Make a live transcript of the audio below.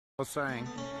was saying,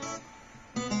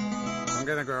 I'm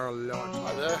going to grow a lot.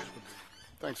 Hi there,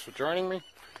 thanks for joining me.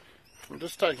 I'm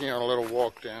just taking a little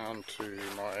walk down to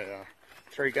my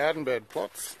 3 garden bed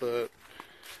plots that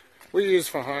we use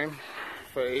for home,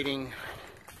 for eating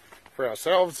for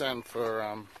ourselves and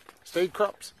for seed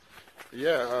crops.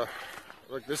 Yeah,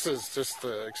 look, this is just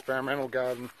an experimental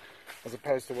garden as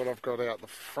opposed to what I've got out the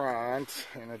front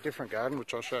in a different garden,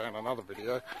 which I'll show you in another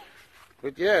video.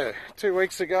 But yeah, 2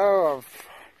 weeks ago I've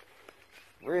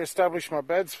re-established my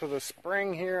beds for the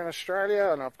spring here in Australia,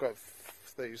 and I've got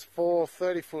these 4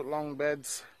 30-foot long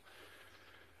beds,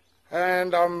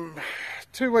 and I'm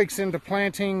 2 weeks into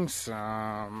planting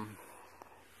some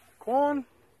corn,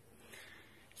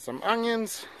 some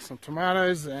onions, some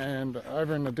tomatoes, and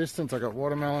over in the distance I got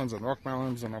watermelons and rock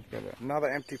melons, and I've got another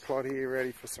empty plot here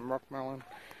ready for some rock melon.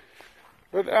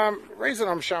 But the reason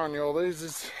I'm showing you all these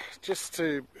is just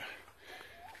to,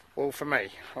 well, for me,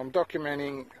 I'm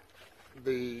documenting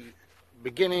the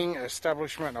beginning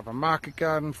establishment of a market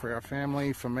garden for our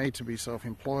family, for me to be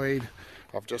self-employed.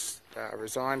 I've just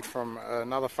resigned from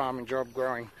another farming job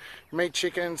growing meat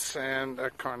chickens, and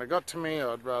that kind of got to me.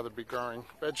 I'd rather be growing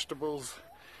vegetables,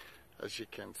 as you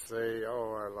can see.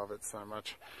 Oh, I love it so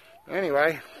much.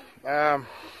 Anyway, yeah,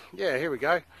 here we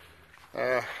go.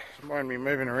 Mind me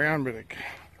moving around, but it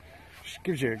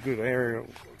gives you a good aerial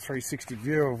 360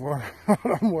 view of what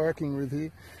I'm working with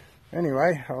here.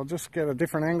 Anyway, I'll just get a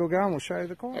different angle going. We'll show you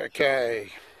the corn. Okay.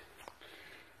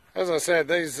 As I said,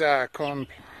 these corn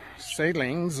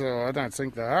seedlings, I don't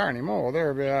think they are anymore.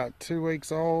 They're about 2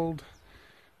 weeks old.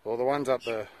 Well, the ones up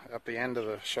the end of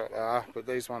the shot are, but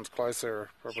these ones closer are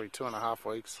probably 2.5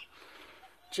 weeks.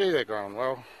 Gee, they're growing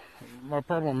well. My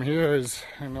problem here is,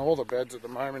 in all the beds at the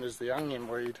moment, is the onion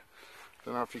weed.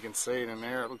 Don't know if you can see it in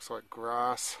there. It looks like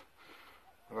grass.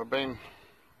 But I've been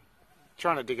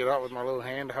trying to dig it up with my little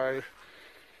hand hoe.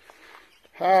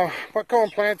 But corn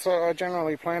plants, I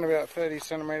generally plant about 30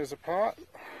 centimetres apart.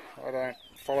 I don't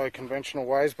follow conventional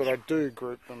ways, but I do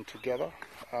group them together.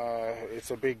 It's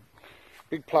a big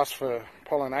plus for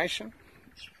pollination.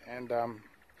 And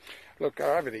look,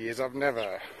 over the years I've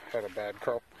never had a bad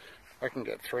crop. I can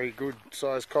get 3 good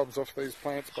sized cobs off these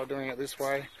plants by doing it this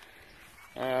way.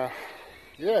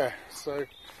 Yeah, so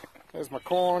there's my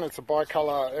corn. It's a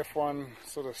bicolour F1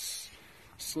 sort of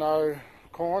snow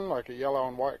corn, like a yellow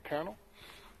and white kernel.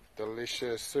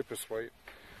 Delicious, super sweet.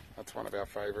 That's one of our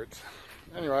favourites.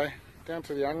 Anyway, down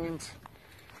to the onions.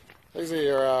 These are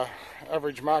your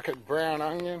average market brown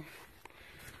onion.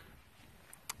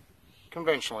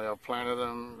 Conventionally I've planted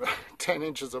them 10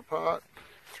 inches apart,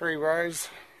 3 rows.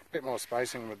 A bit more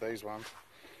spacing with these ones.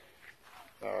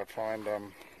 I find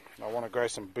I want to grow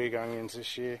some big onions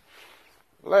this year.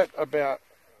 Let about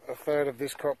 1/3 of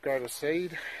this crop go to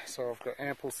seed, so I've got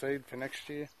ample seed for next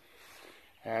year.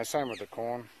 Same with the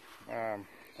corn. I'll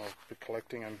be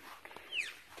collecting and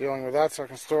dealing with that so I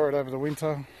can store it over the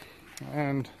winter.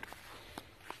 And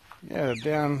yeah,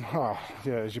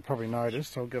 as you probably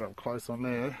noticed, I'll get up close on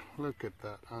there. Look at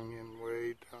that onion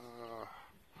weed.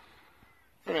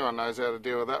 If anyone knows how to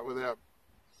deal with that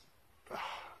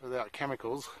without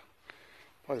chemicals,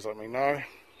 please let me know.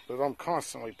 But I'm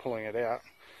constantly pulling it out.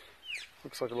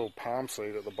 Looks like a little palm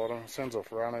seed at the bottom. Sends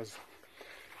off runners.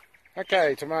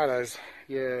 Okay, tomatoes.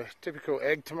 Yeah, typical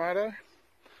egg tomato.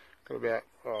 Got about,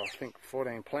 I think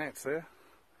 14 plants there.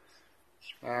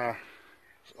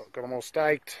 I've got them all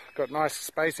staked. Got nice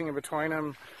spacing in between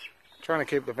them. Trying to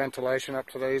keep the ventilation up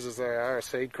to these as they are a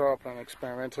seed crop and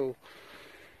experimental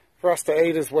for us to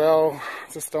eat as well.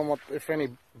 Just don't want, if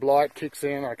any blight kicks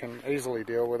in, I can easily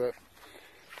deal with it.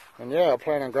 And yeah, I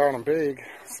plan on growing them big,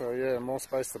 so yeah, more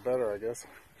space the better, I guess.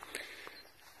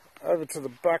 Over to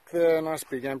the back there, nice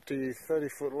big empty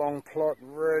 30-foot long plot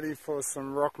ready for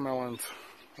some rock melons,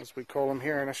 as we call them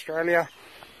here in Australia.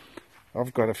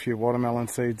 I've got a few watermelon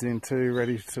seeds in too,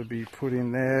 ready to be put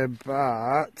in there,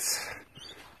 but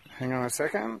hang on a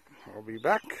second, I'll be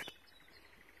back.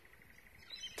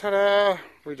 Ta-da!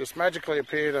 We just magically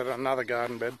appeared at another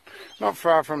garden bed, not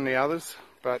far from the others.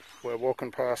 But we're walking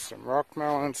past some rock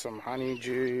melon, some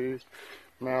honeydew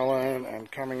melon,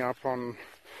 and coming up on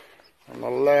the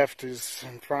left is,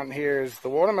 in front here, is the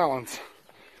watermelons.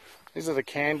 These are the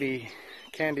candy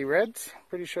reds,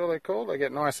 pretty sure they're called. They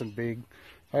get nice and big.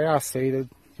 They are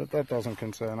seeded, but that doesn't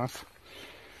concern us.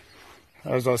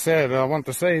 As I said, I want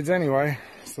the seeds anyway,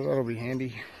 so that'll be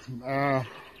handy.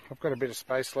 I've got a bit of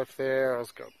space left there.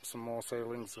 I've got some more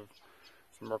seedlings of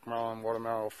some rock melon,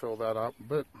 watermelon. I'll fill that up,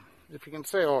 but if you can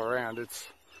see all around, it's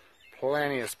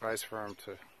plenty of space for them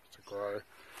to grow.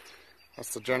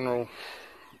 That's the general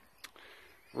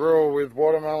rule with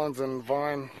watermelons and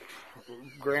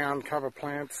ground cover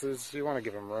plants is you want to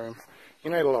give them room.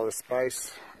 You need a lot of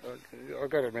space. I've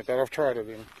got to admit that. I've tried it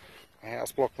in a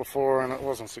house block before and it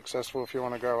wasn't successful if you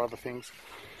want to grow other things.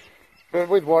 But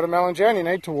with watermelons, you only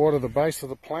need to water the base of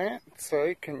the plant so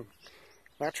it can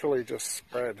naturally just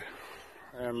spread.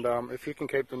 And if you can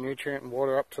keep the nutrient and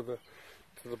water up to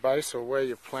the base or where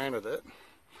you've planted it,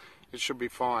 it should be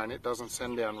fine. It doesn't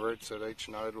send down roots at each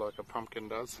node like a pumpkin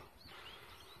does.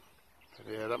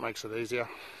 But yeah, that makes it easier.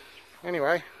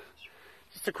 Anyway,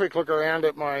 just a quick look around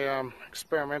at my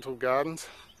experimental gardens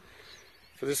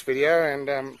for this video,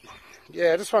 and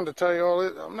yeah, I just wanted to tell you all,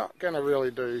 I'm not going to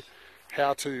really do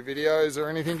how-to videos or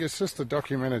anything. It's just a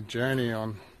documented journey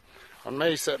on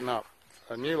me setting up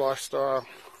a new lifestyle,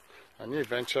 a new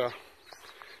venture,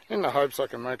 in the hopes I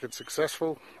can make it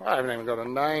successful. I haven't even got a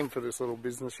name for this little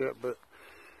business yet, but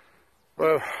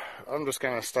well, I'm just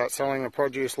going to start selling the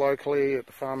produce locally at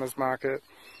the farmers market.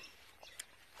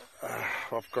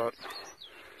 I've got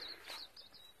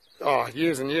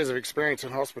years and years of experience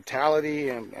in hospitality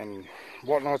and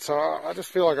whatnot, so I just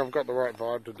feel like I've got the right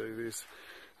vibe to do this.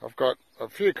 I've got a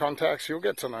few contacts. You'll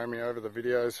get to know me over the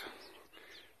videos.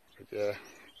 But yeah,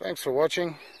 thanks for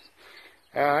watching.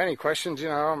 Any questions, you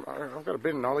know, I've got a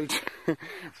bit of knowledge,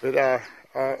 but I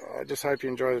just hope you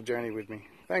enjoy the journey with me.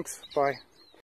 Thanks, bye.